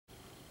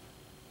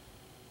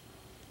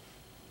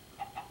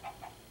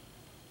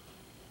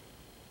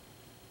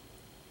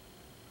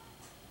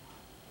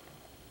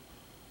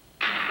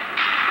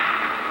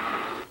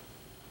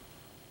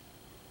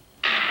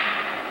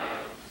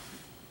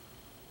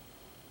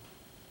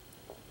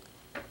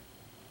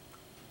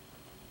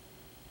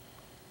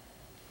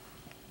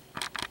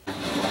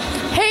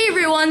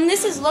everyone,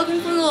 this is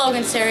Logan from the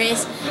Logan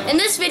series. In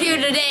this video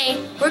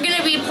today, we're going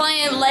to be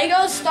playing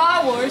LEGO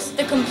Star Wars,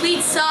 the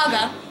Complete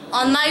Saga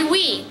on my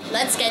Wii.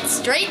 Let's get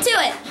straight to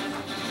it.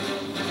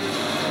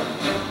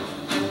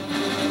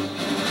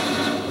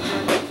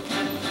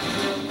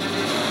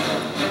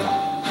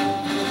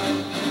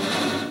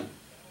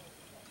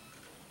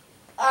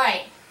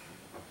 Alright,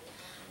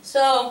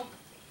 so,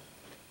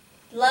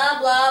 blah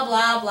blah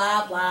blah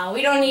blah blah,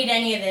 we don't need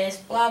any of this,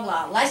 blah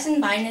blah,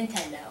 licensed by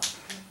Nintendo.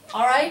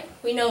 Alright,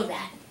 we know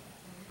that.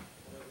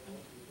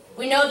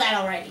 We know that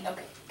already.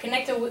 Okay,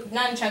 connect the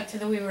nunchuck to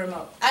the Wii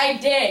remote. I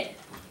did.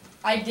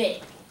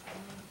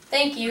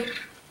 Thank you,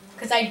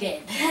 because I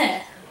did.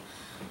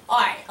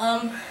 Alright,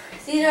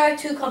 these are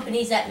two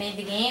companies that made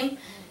the game,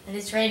 and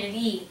it's rated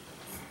E,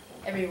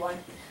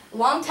 everyone. A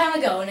long time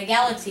ago in a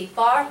galaxy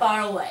far,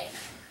 far away.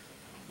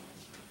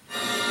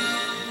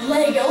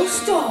 LEGO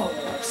Star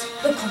Wars,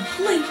 the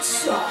Complete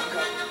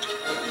Saga.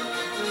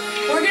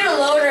 We're gonna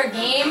load our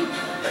game,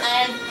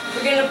 and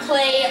we're gonna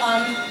play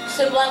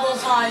some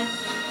levels on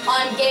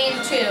game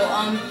 2.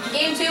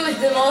 Game 2 is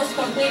the most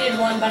completed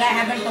one, but I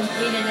haven't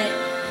completed it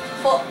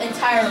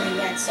entirely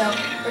yet. So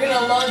we're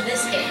gonna load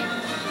this game.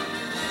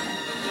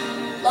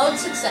 Load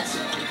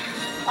successful.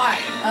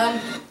 Alright,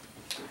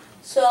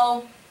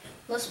 so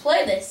let's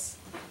play this.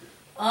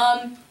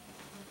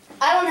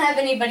 I don't have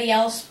anybody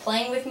else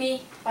playing with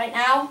me right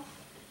now.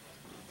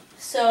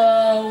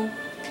 So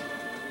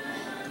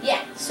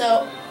yeah,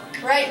 so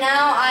right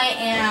now I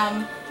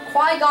am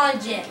Qui-Gon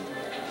Jinn.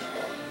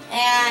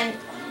 And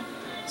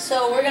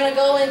so we're gonna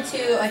go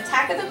into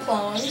Attack of the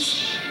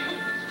Clones,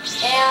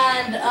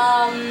 and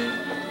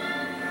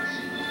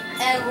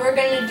we're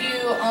gonna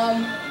do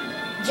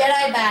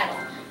Jedi Battle.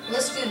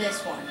 Let's do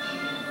this one.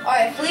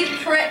 Alright, free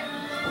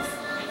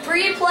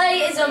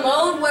play is a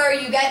mode where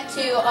you get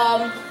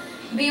to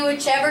be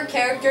whichever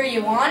character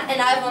you want,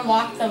 and I've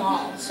unlocked them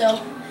all. So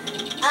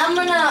I'm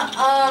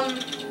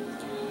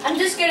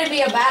just gonna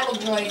be a battle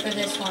droid for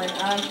this one.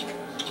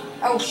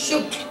 Oh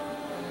shoot.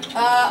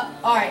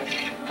 Alright.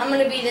 I'm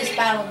gonna be this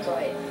battle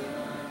droid.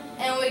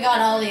 And we got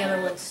all the other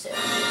ones too.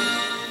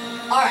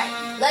 Alright,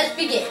 let's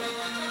begin.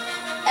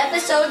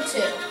 Episode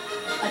 2.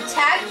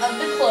 Attack of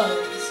the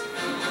Clones.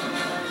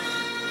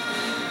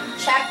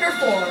 Chapter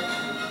 4.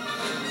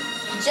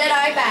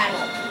 Jedi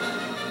Battle.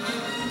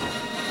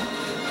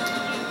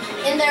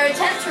 In their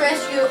attempt to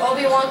rescue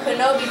Obi-Wan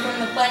Kenobi from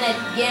the planet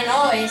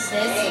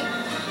Geonosis,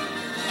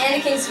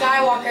 Anakin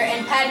Skywalker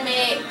and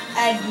Padme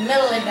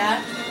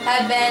Amidala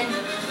have been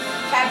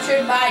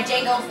captured by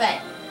Jango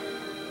Fett.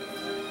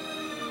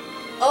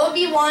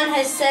 Obi-Wan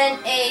has sent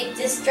a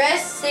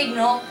distress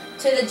signal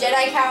to the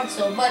Jedi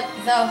Council, but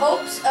the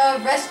hopes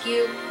of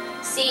rescue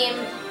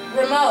seem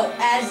remote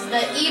as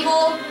the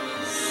evil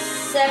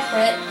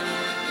separate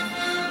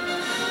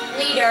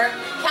leader,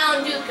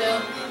 Count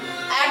Dooku,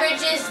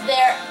 averages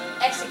their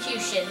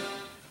execution.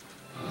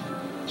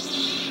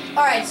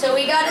 Alright, so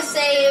we gotta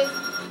save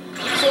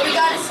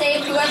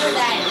whoever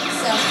that is.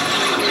 So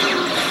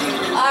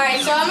alright,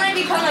 so I'm gonna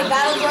become a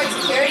battle droid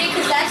security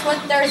because that's what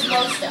there's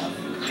most of.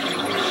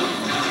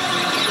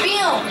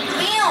 Beam!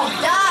 Beam!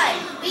 Die!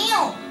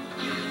 Beam!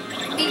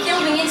 He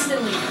killed me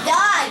instantly.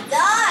 Die!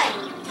 Die!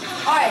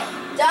 Alright,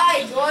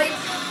 die, droid.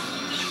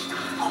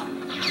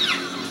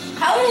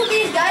 How do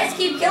these guys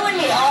keep killing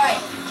me? Alright.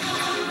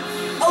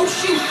 Oh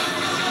shoot!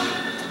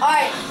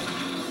 Alright.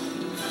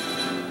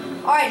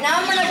 Alright, now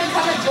I'm gonna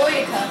become a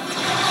droidica.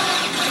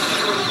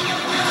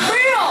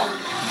 Bam!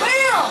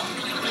 Bam!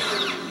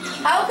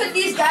 How could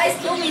these guys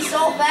kill me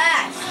so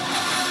fast?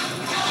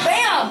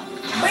 Bam!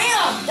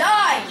 Bam!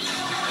 Die!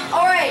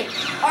 Alright.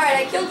 Alright,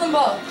 I killed them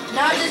both.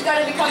 Now I just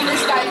gotta become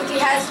this guy because he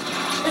has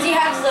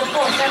the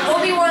Force. I'm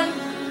Obi-Wan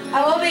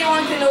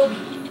Kenobi.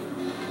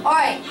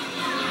 Alright.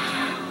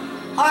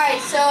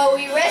 Alright, so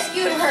we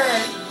rescued her,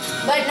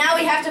 but now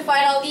we have to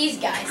fight all these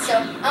guys. So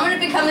I'm gonna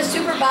become a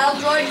super battle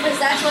droid because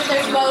that's what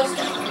there's most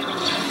of.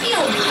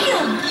 Boom!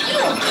 Boom!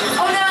 Boom!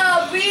 Oh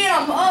no!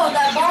 Bam! Oh,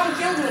 that bomb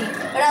killed me.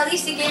 But at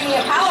least it gave me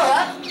a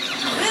power-up.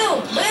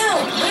 Boom! Boom!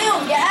 Boom!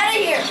 Get out of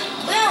here!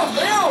 Boom!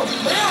 Boom!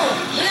 Boom!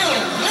 Boom!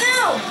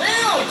 Boom!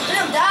 Boom!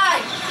 Boom! Die!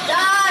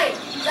 Die!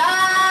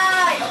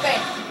 Die! Okay.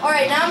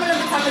 Alright, now I'm gonna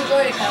become a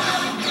droidica.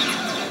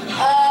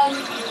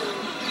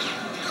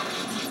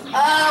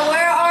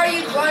 Where are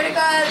you,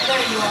 droidica?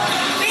 There you are.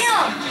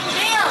 Bam!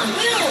 Bam!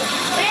 Boom!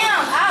 Bam!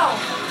 Ow!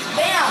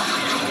 Bam!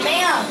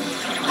 Bam!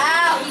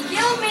 Ow! He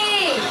killed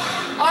me!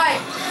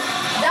 Alright.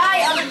 Die,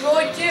 other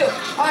droid too.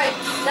 Alright,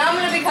 now I'm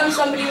gonna become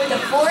somebody with the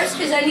Force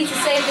because I need to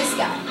save this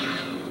guy.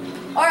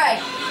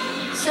 Alright,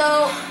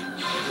 so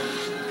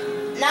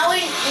now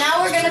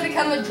we're gonna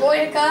become a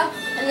droidica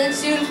and then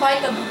soon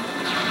fight the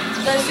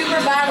super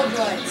battle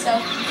droid.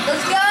 So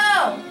let's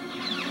go!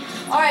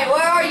 Alright,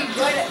 where are you,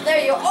 droid? There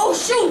you go. Oh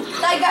shoot!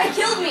 That guy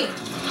killed me!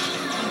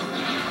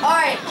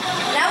 Alright,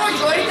 now we're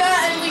droidica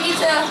and we need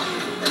to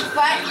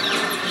fight.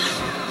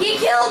 He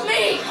killed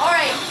me!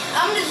 Alright,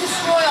 I'm gonna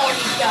destroy all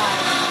these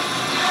guys.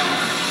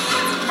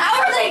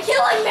 How are they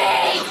killing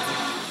me?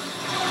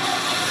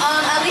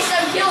 At least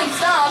I'm killing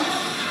some.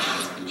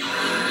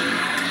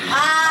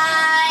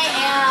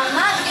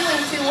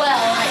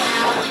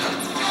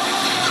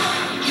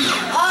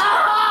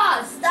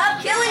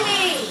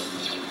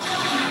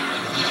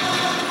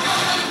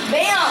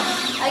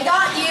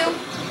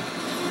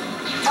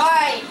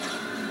 Alright.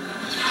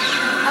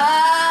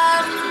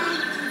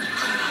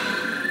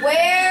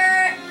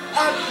 Where?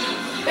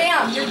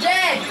 Bam, you're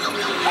dead.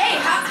 Hey,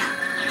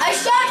 I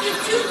shot you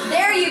too.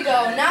 There you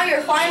go. Now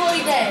you're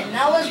finally dead.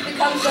 Now let's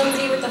become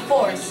somebody with the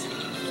force.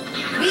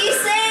 Be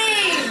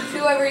saved,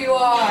 whoever you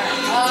are.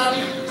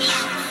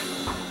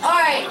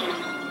 Alright.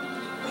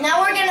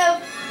 Now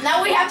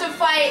we have to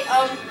fight,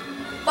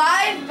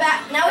 five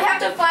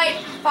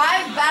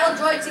battle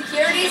droid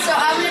security, so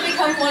I'm gonna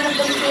become one of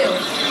them too.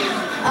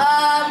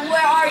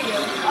 Where are you?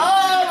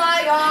 Oh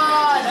my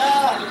god.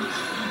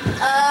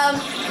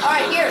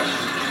 Alright, here.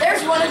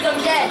 There's one of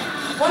them dead.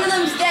 One of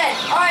them's dead.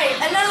 Alright,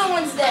 another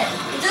one's dead.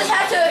 We just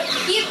have to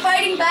keep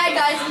fighting bad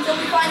guys until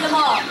we find them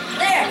all.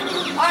 There.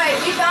 Alright,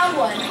 we found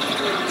one.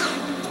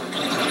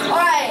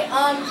 Alright,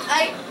 I'm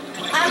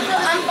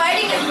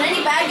fighting as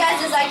many bad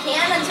guys as I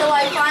can until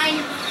I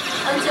find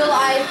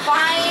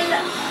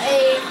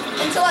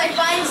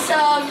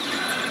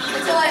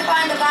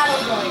the battle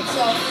droid.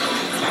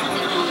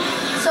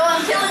 So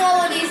I'm killing all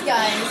of these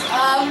guys.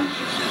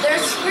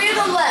 There's 3 of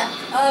them left.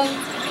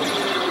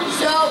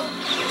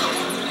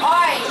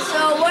 Alright,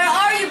 so where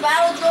are you,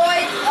 battle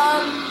droids?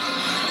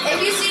 If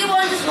you see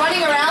one just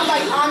running around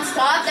like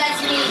non-stop,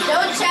 that's me.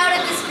 Don't shout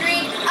at the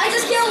screen. I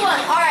just killed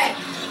one. Alright,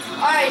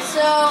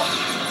 so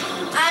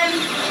I'm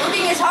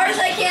working as hard as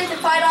I can to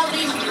fight all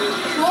these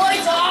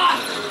droids.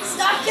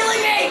 Stop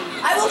killing me!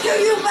 I will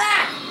kill you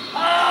back!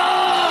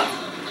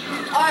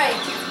 Alright.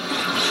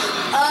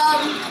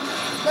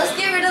 Let's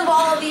get rid of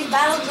all of these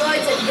battle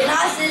droids and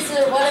Genesis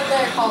or whatever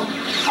they're called.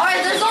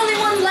 Alright, there's only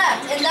one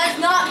left, and that's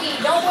not me.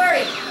 Don't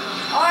worry.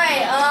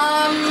 Alright,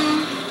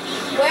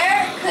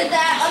 where could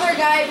that other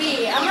guy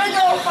be? I'm gonna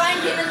go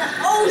find him in the...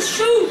 Oh,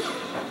 shoot!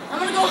 I'm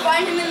gonna go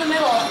find him in the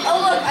middle.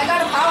 Oh, look, I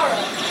got a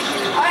power-up.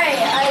 Alright,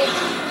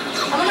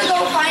 I'm gonna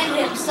go find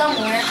him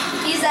somewhere.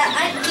 He's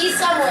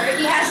somewhere.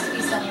 He has to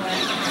be somewhere.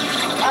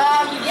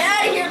 Get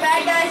out of here,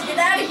 bad guys. Get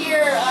out of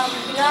here,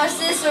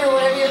 Gnosis or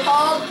whatever you're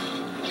called.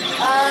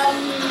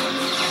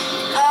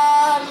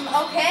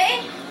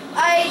 Okay.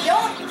 I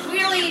don't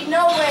really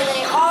know where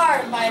they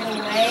are, by the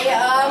way.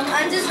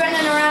 I'm just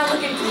running around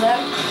looking for them.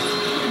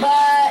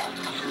 But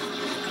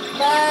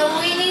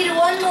we need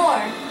one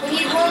more.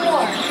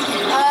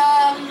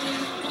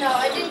 No,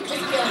 I didn't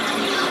just kill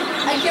him.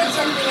 I killed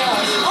something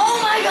else.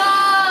 Oh my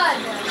god!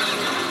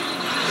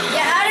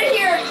 Get out of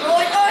here,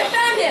 droid. Oh, I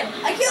found him.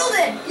 I killed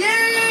him.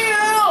 Yeah!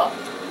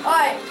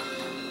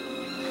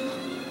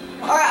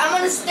 Alright, I'm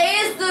gonna stay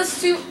as the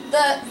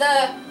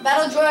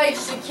battle droid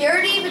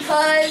security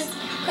because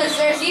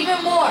there's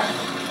even more.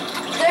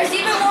 There's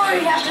even more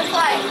we have to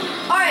fight.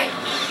 Alright,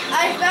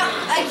 I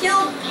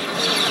kill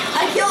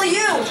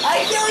you.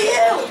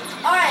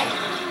 Alright,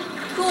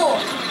 cool.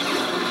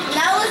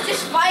 Now let's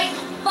just fight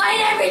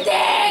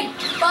everything.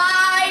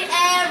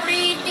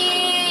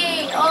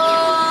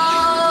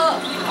 Oh,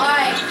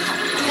 alright.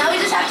 Now we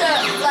just have to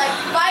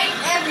fight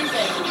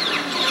everything.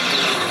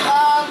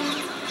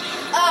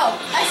 Oh,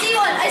 I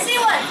see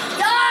one.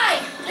 Die!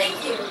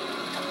 Thank you.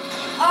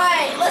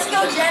 Alright, let's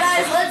go,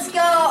 Jedis. Let's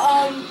go,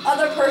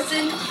 other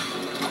person.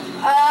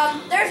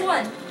 There's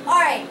one.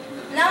 Alright,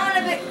 now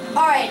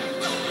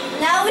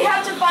we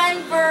have to find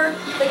for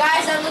the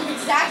guys that look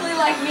exactly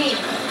like me.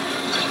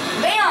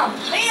 Bam!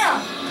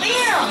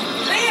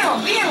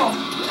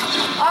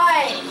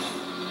 Alright.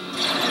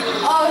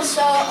 Oh,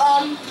 so,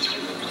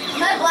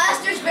 my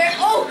blaster's very...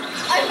 Oh,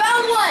 I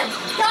found one!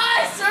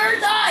 Die, sir,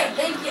 die!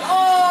 Thank you.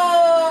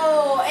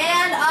 Oh,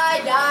 and I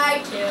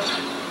died too.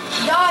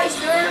 Die,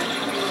 sir.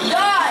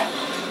 Die.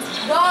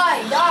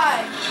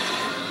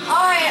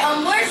 Alright,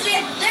 where's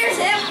he? There's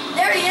him.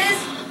 There he is.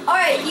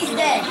 Alright, he's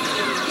dead.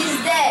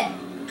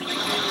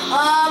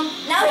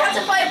 Now we have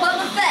to fight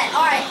Boba Fett.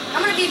 Alright,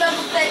 I'm gonna be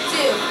Boba Fett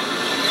too.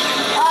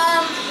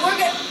 We're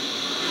good.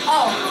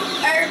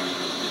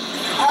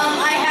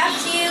 I have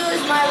to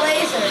use my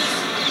lasers.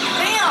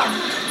 Bam!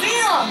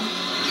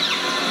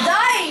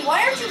 Die! Why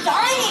aren't you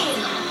dying?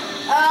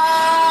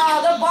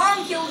 The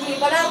bomb killed me,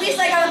 but at least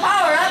I got a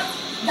power up.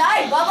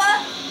 Die,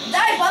 Bubba!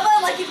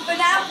 Like in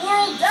FNAF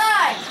World,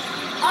 die!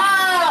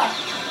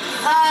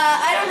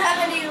 I don't have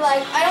any,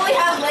 I only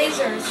have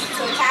lasers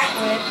to attack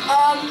with.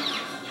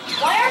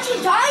 Why aren't you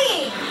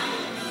dying?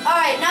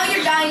 Alright, now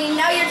you're dying,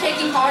 now you're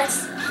taking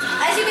hearts.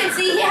 As you can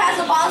see, he has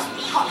a boss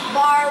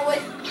bar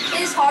with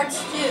his hearts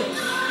too.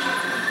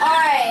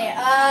 Alright,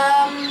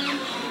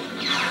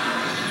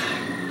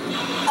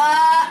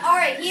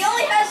 alright, he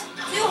only has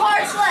 2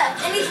 hearts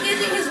left, and he's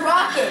using his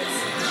rockets.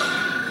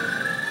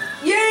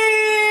 Yeah,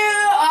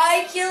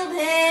 I killed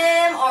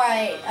him.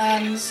 Alright,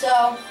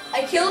 so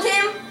I killed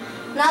him.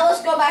 Now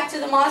let's go back to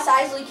the Mos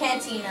Eisley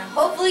Cantina.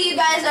 Hopefully you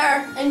guys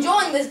are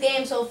enjoying this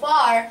game so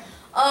far.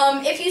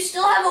 If you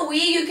still have a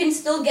Wii, you can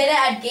still get it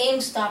at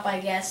GameStop, I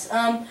guess.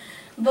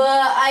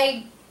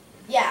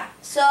 Yeah.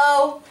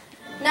 So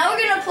now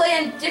we're gonna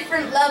play a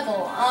different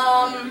level.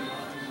 I'm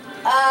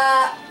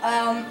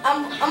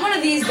one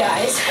of these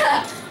guys.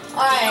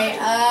 Alright,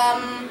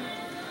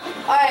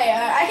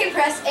 I can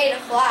press A to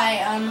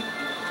fly.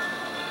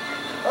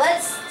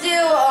 let's do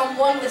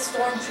one with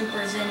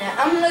stormtroopers in it.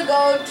 I'm gonna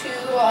go to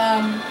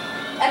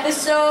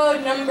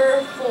episode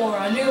number 4,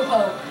 A New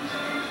Hope,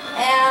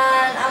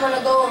 and I'm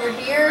gonna go over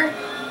here.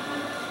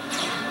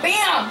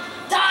 Bam!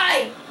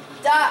 Die!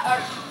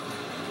 Die!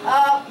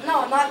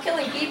 No, I'm not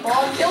killing people.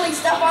 I'm killing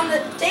stuff on the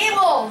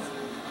tables.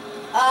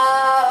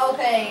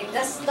 Okay.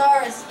 Death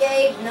Star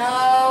escape.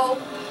 No.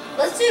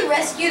 Let's do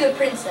rescue the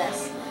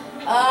princess.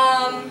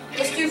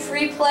 Let's do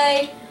free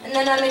play, and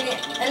then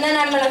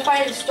I'm gonna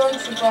find a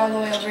stormtrooper all the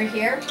way over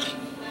here.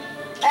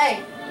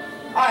 Hey.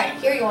 All right,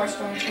 here you are,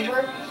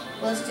 stormtrooper.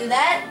 Let's do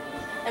that.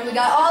 And we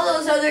got all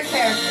those other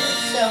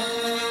characters. So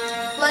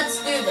let's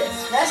do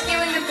this.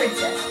 Rescuing the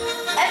princess.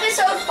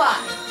 Episode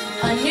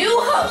 5. A New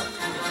Hope.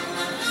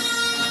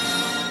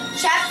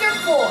 Chapter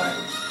 4.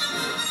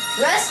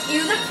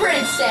 Rescue the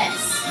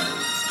princess.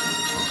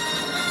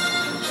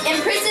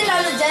 Imprisoned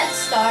on the Death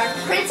Star,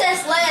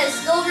 Princess Leia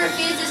still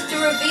refuses to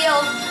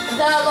reveal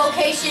the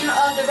location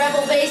of the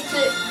rebel base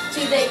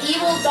to the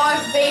evil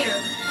Darth Vader.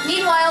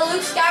 Meanwhile,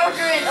 Luke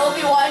Skywalker and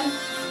Obi-Wan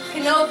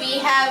Kenobi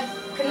have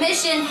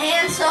commissioned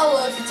Han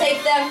Solo to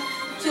take them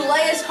to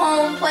Leia's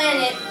home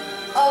planet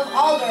of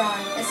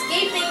Alderaan.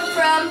 Escaping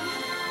from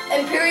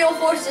Imperial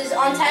forces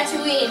on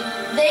Tatooine,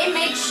 they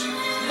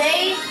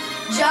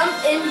jump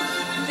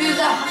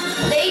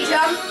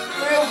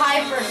through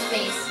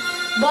hyperspace.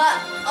 But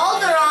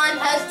Alderaan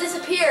has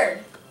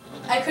disappeared.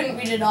 I couldn't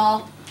read it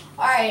all.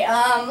 Alright,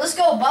 let's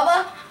go,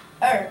 Bubba.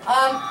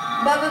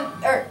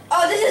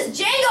 Oh, this is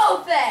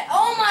Jango Fett.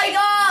 Oh my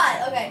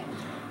god. Okay.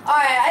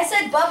 Alright, I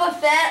said Bubba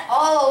Fett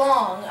all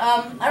along.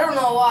 I don't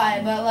know why,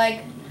 but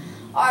like,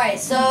 alright,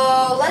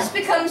 so let's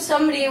become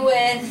somebody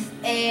with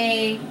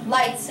a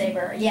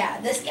lightsaber. Yeah,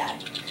 this guy.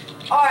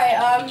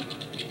 Alright,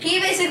 he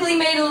basically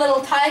made a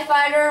little TIE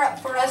fighter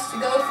for us to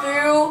go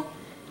through,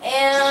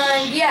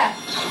 and yeah.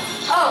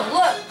 Oh,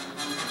 look,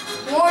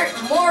 more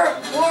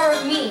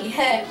of me.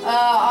 Get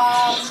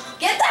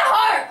that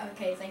heart.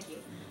 Okay, thank you.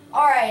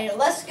 All right,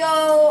 let's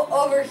go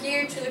over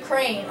here to the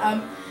crane.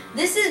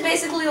 This is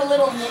basically a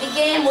little mini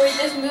game where you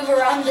just move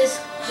around this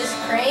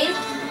crane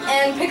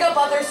and pick up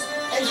other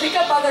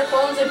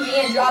clones of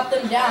me and drop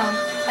them down,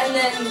 and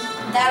then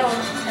that'll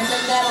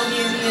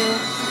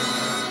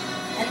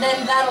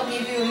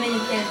give you a mini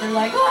kit. They're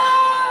like,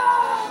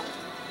 ah!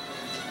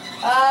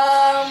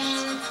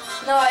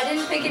 No, I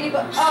didn't pick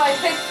anybody. Oh, I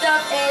picked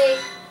up a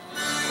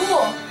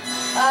cool.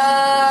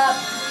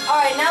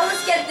 Alright, now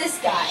let's get this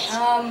guy.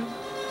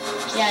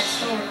 Yeah, it's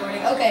still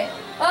recording. Okay.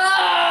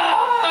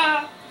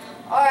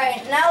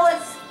 Alright, now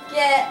let's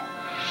get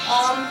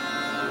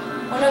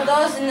one of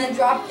those and then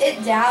drop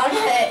it down.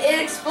 It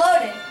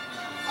exploded.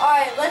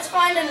 Alright, let's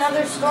find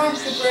another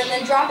stormtrooper and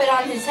then drop it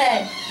on his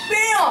head.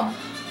 Bam!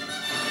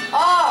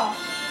 Oh,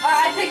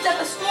 I picked up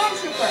a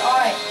stormtrooper.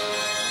 Alright.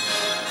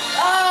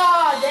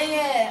 Oh, dang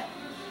it.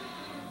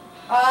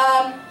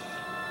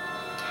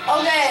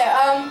 Okay,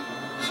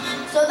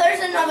 so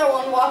there's another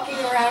one walking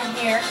around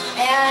here,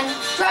 and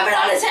drop it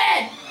on his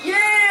head!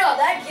 Yeah,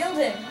 that killed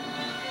him.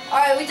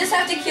 Alright, we just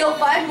have to kill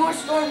 5 more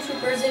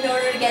stormtroopers in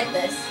order to get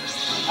this.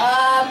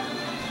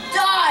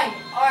 Die!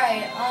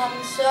 Alright,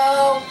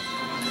 so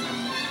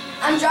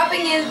I'm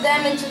dropping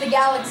them into the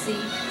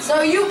galaxy.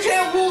 So you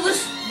can't rule the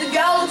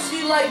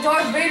galaxy like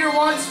Darth Vader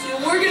wants to.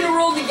 We're gonna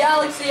rule the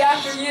galaxy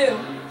after you.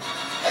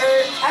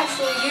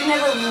 Actually, you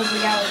never ruled the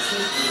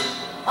galaxy.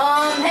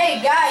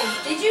 Hey guys,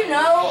 did you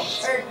know,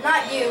 or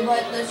not you,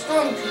 but the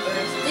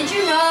stormtroopers, did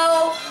you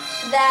know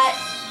that,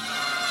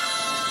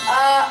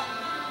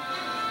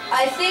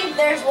 I think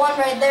there's one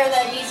right there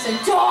that needs to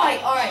die.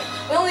 Alright,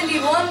 we only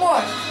need one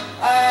more.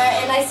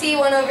 And I see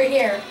one over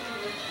here.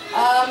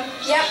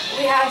 Yep,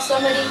 we have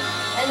somebody.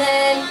 And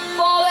then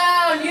fall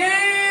down,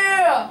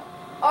 yeah!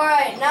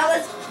 Alright, now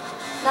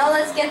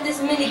let's get this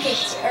mini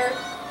kit, or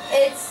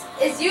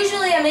it's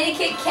usually a mini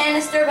kit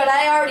canister, but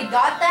I already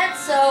got that,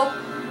 so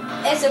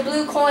it's a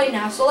blue coin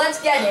now. So let's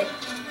get it.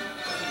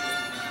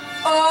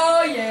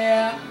 Oh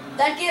yeah,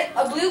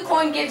 a blue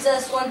coin gives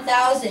us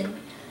 1,000.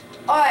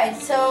 All right,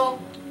 so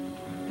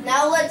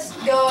now let's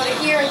go to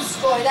here and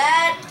destroy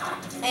that,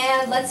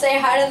 and let's say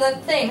hi to the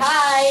thing.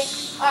 Hi.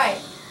 All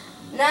right,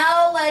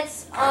 now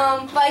let's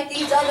fight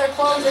these other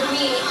clones of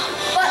me.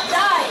 But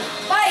die,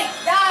 fight,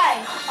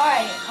 die. All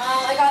right,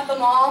 I got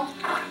them all.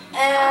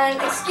 And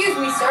excuse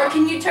me, sir,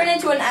 can you turn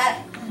into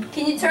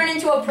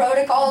a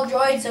protocol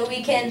droid so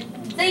we can?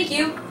 Thank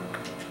you.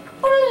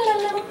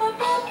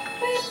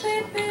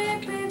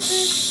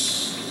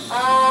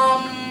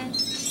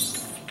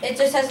 It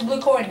just has a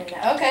blue coin in it.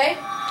 Okay.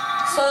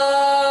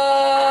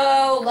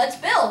 So let's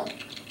build.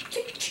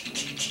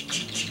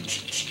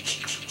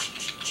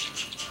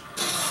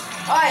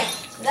 Alright,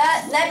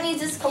 that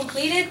means it's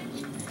completed.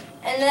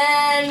 And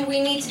then we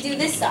need to do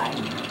this side.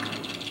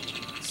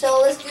 So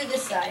let's do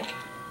this side.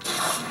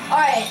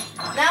 Alright,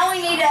 now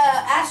we need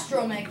a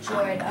astromech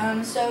droid.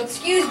 So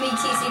excuse me,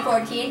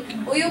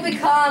 TC-14. Will you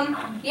become,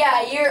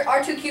 yeah, you're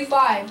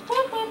R2-Q5.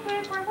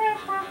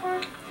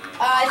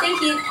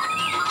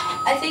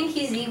 I think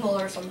he's evil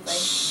or something.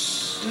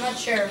 I'm not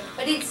sure,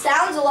 but he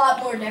sounds a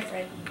lot more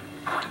different.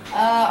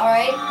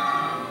 Alright.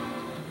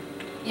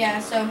 Yeah,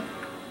 so.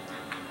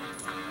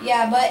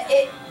 Yeah, but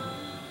it.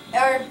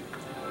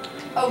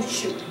 Oh,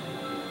 shoot.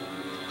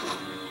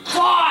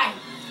 Die!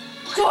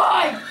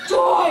 Die!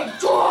 Die!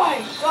 Die!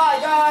 Die!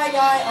 Die!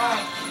 Die!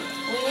 Alright.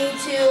 We need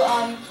to,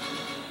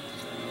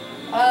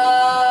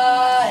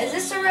 is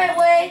this the right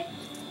way?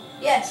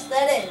 Yes,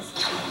 that is.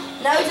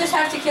 Now we just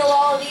have to kill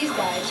all of these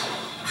guys.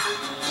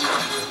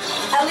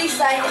 At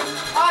least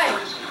alright.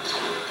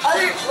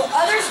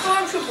 Other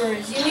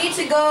stormtroopers, you need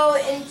to go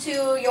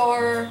into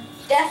your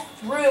death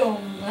room,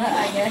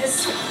 I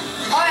guess.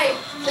 Alright,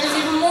 there's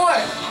even more.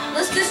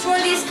 Let's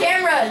destroy these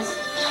cameras.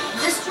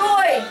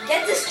 Destroy!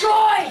 Get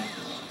destroyed!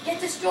 Get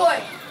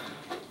destroyed.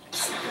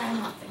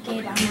 I'm off the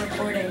gate, I'm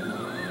recording.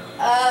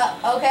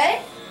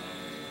 Okay.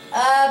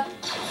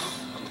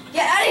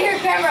 Get out of here,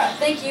 camera.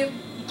 Thank you.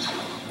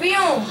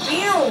 Boom,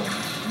 boom,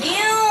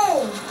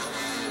 boom.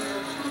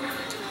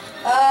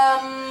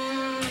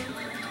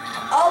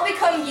 I'll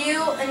become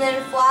you and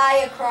then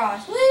fly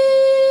across. Whee!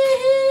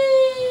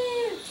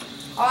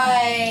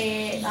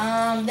 Alright,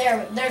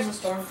 there's a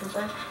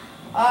stormtrooper.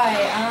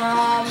 Alright,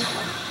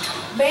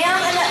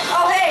 bam, and then,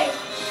 oh, hey,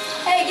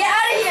 get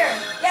out of here.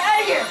 Get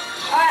out of here.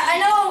 Alright, I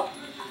know,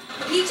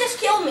 he just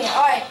killed me.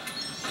 Alright,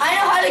 I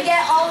know how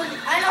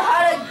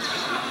to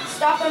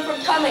stop him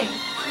from coming.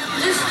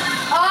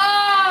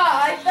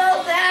 I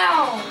fell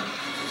down.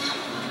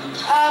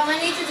 I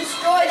need to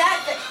destroy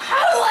that thing.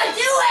 How do I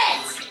do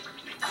it?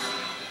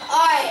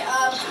 Alright,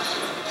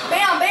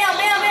 bam, bam,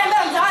 bam, bam,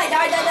 bam, die.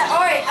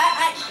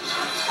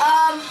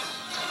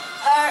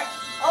 Alright,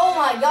 oh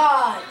my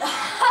god.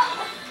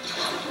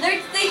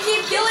 They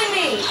keep killing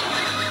me.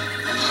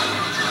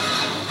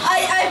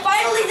 I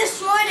finally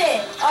destroyed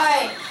it.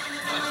 Alright.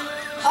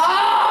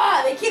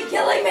 They keep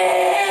killing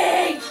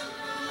me.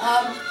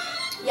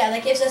 Yeah,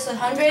 that gives us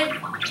 100.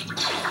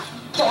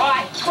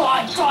 Die.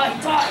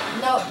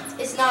 No,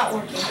 it's not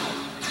working.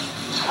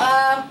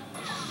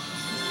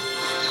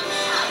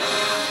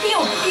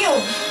 Pew.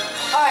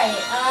 Alright,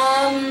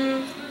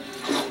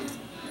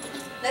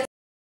 that's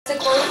a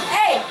close.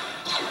 Hey!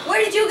 Where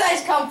did you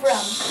guys come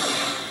from?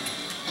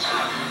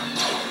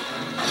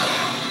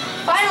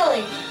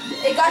 Finally!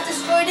 It got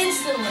destroyed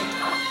instantly.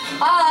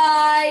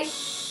 Hi!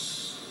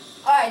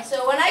 Alright,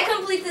 so when I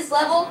complete this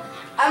level,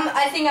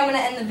 I think I'm gonna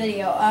end the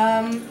video.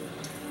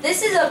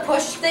 This is a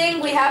push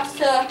thing. We have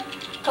to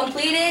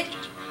complete it,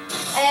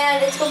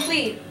 and it's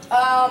complete.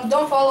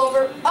 Don't fall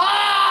over.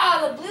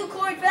 The blue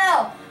cord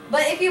fell.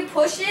 But if you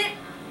push it,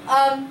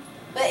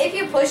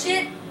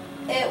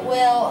 it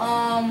will,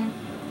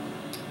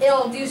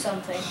 it'll do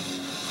something.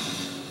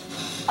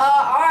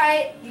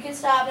 Alright, you can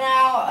stop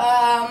now.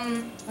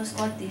 Let's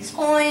collect these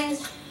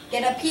coins.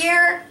 Get up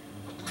here.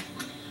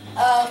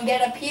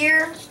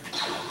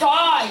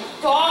 Die.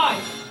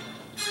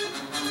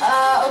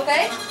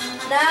 Okay.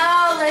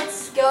 Now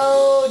let's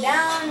go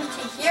down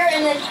to here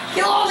and then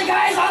kill all the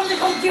guys on the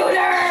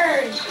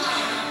computers.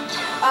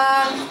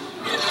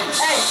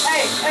 Hey.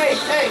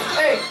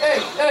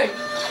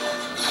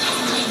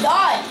 He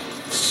died.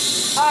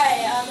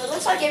 Alright, it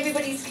looks like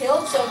everybody's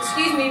killed, so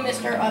excuse me,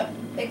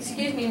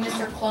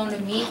 Mr. Clone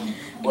of me.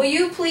 Will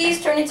you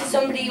please turn into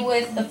somebody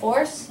with the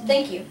Force?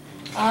 Thank you.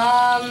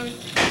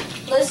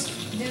 Let's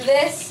do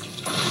this.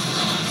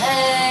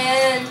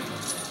 And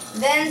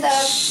then the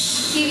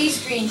TV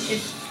screen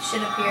should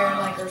appear,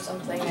 like, or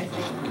something, I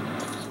think.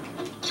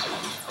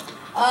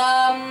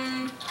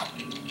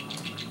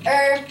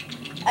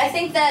 I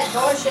think that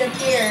door should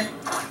appear,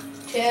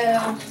 too.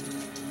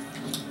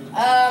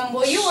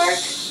 Will you work?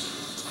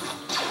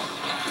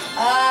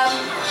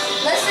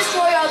 Let's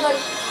destroy all the...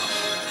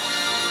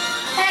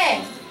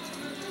 Hey!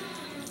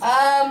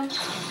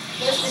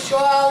 Let's destroy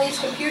all these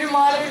computer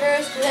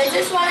monitors, because I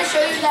just want to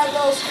show you that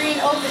little screen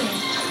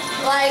opening.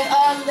 Like,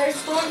 there's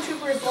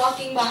stormtroopers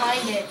walking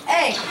behind it.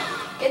 Hey!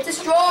 Get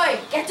destroyed!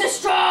 Get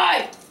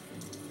destroyed!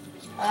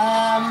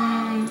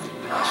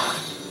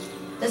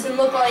 Doesn't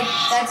look like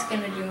that's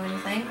gonna do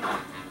anything.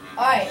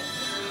 Alright.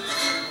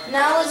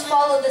 Now let's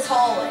follow this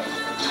hallway.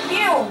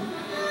 Pew!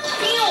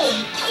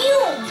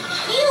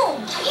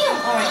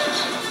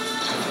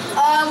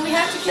 Alright. We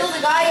have to kill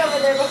the guy over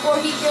there before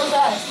he kills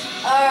us.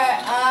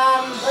 Alright,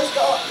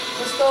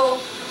 let's go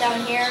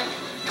down here.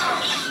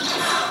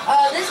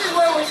 This is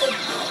where we're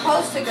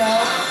supposed to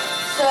go.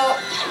 So,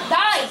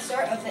 die,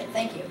 sir! Okay,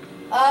 thank you.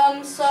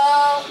 So,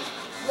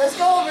 let's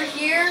go over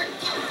here.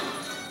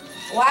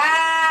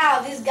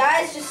 Wow, these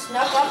guys just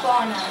snuck up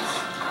on us.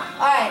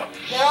 Alright,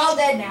 they're all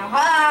dead now.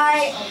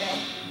 Hi!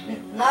 Okay.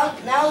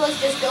 Now let's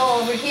just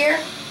go over here.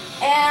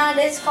 And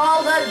it's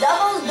called a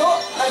double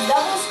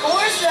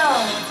score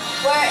zone,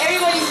 where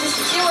everybody's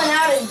just chilling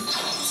out and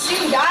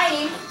soon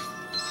dying.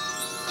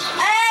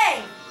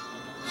 Hey!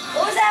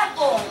 What was that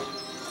for?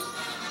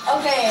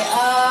 Okay,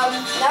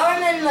 now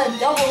I'm in the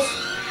double...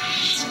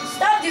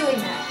 Stop doing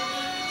that.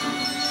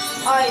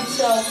 Alright,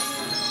 so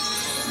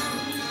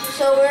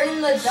we're in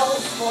the double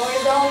score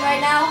zone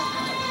right now.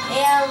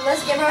 And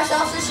let's give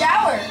ourselves a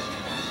shower.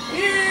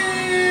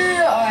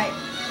 Yeah! Alright,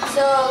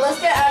 so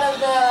let's get out of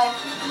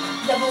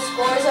the double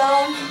score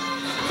zone.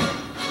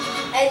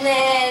 And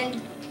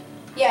then,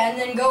 yeah, and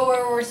then go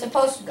where we're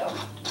supposed to go.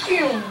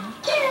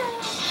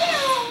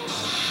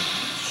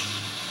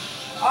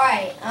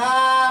 Alright,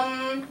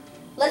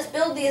 let's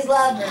build these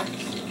levers.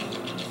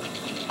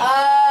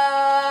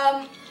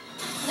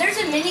 There's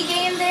a mini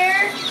game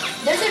there.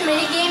 There's a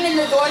mini game in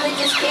the door that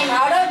just came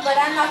out of, but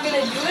I'm not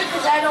gonna do it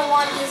because I don't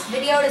want this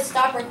video to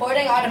stop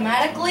recording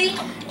automatically,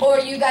 or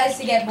you guys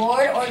to get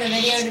bored, or the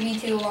video to be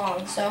too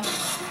long. So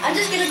I'm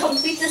just gonna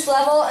complete this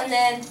level and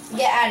then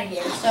get out of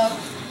here. So,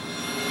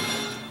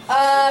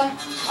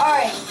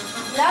 alright.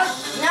 Now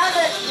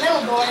the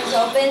middle door is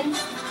open.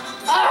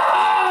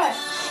 Ah!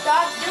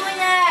 Stop doing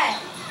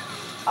that!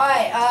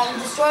 Alright,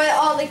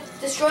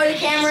 destroy the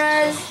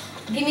cameras.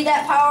 Give me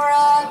that power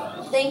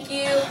up. Thank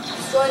you.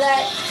 Destroy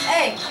that.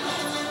 Hey!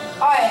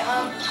 Alright,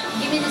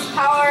 give me this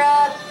power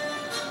up.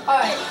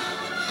 Alright.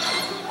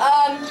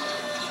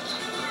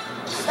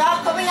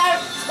 Stop coming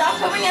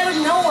out of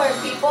nowhere,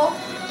 people.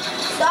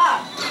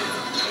 Stop.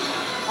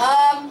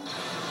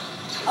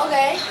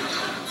 Okay.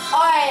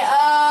 Alright,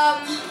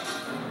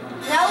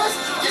 now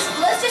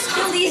let's just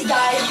kill these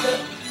guys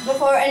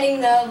before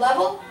ending the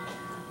level.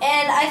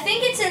 And I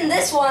think it's in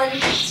this one.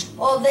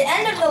 Well, the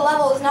end of the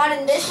level is not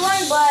in this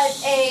one, but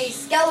a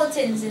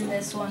skeleton's in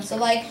this one. So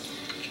like,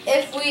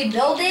 if we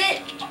build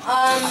it,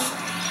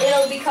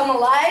 it'll become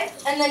alive.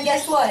 And then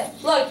guess what?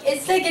 Look,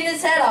 it's taking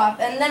its head off,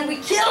 and then we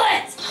kill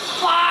it.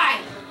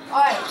 Fine.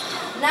 All right.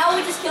 Now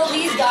we just kill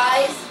these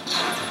guys.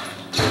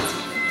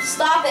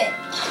 Stop it.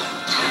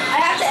 I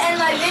have to end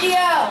my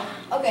video.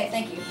 Okay,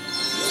 thank you.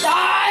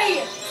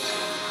 Die.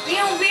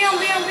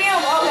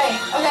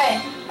 Okay.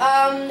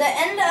 The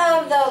end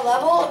of the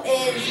level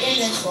is in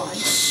this one.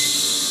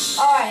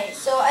 Alright,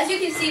 so as you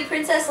can see,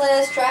 Princess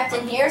Leia's trapped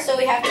in here, so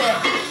we have to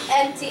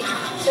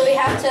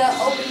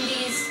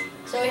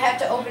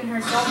open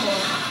her soul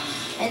board.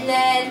 And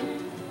then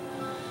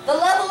the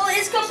level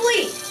is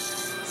complete.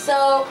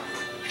 So,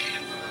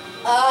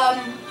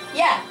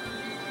 yeah.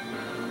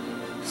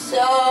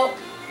 So,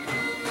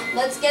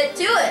 let's get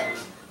to it.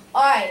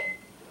 Alright.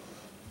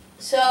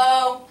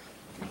 So,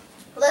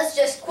 let's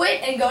just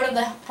quit and go to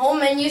the home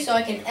menu so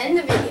I can end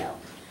the video.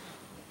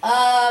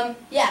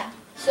 Yeah,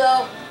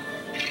 so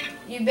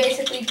you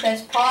basically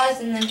press pause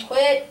and then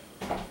quit.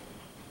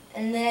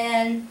 And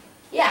then,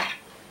 yeah,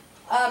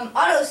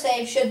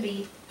 autosave should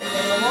be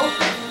available.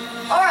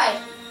 Alright,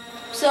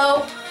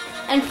 so,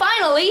 and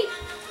finally,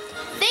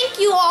 thank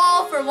you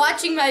all for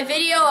watching my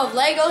video of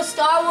LEGO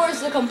Star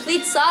Wars The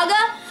Complete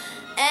Saga.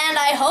 And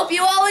I hope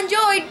you all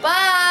enjoyed.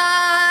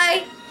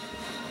 Bye!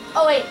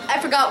 Oh wait, I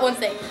forgot one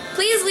thing.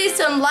 Please leave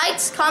some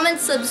likes,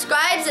 comments,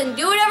 subscribes, and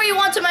do whatever you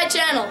want to my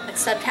channel,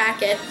 except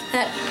hack it.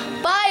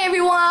 Bye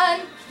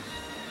everyone!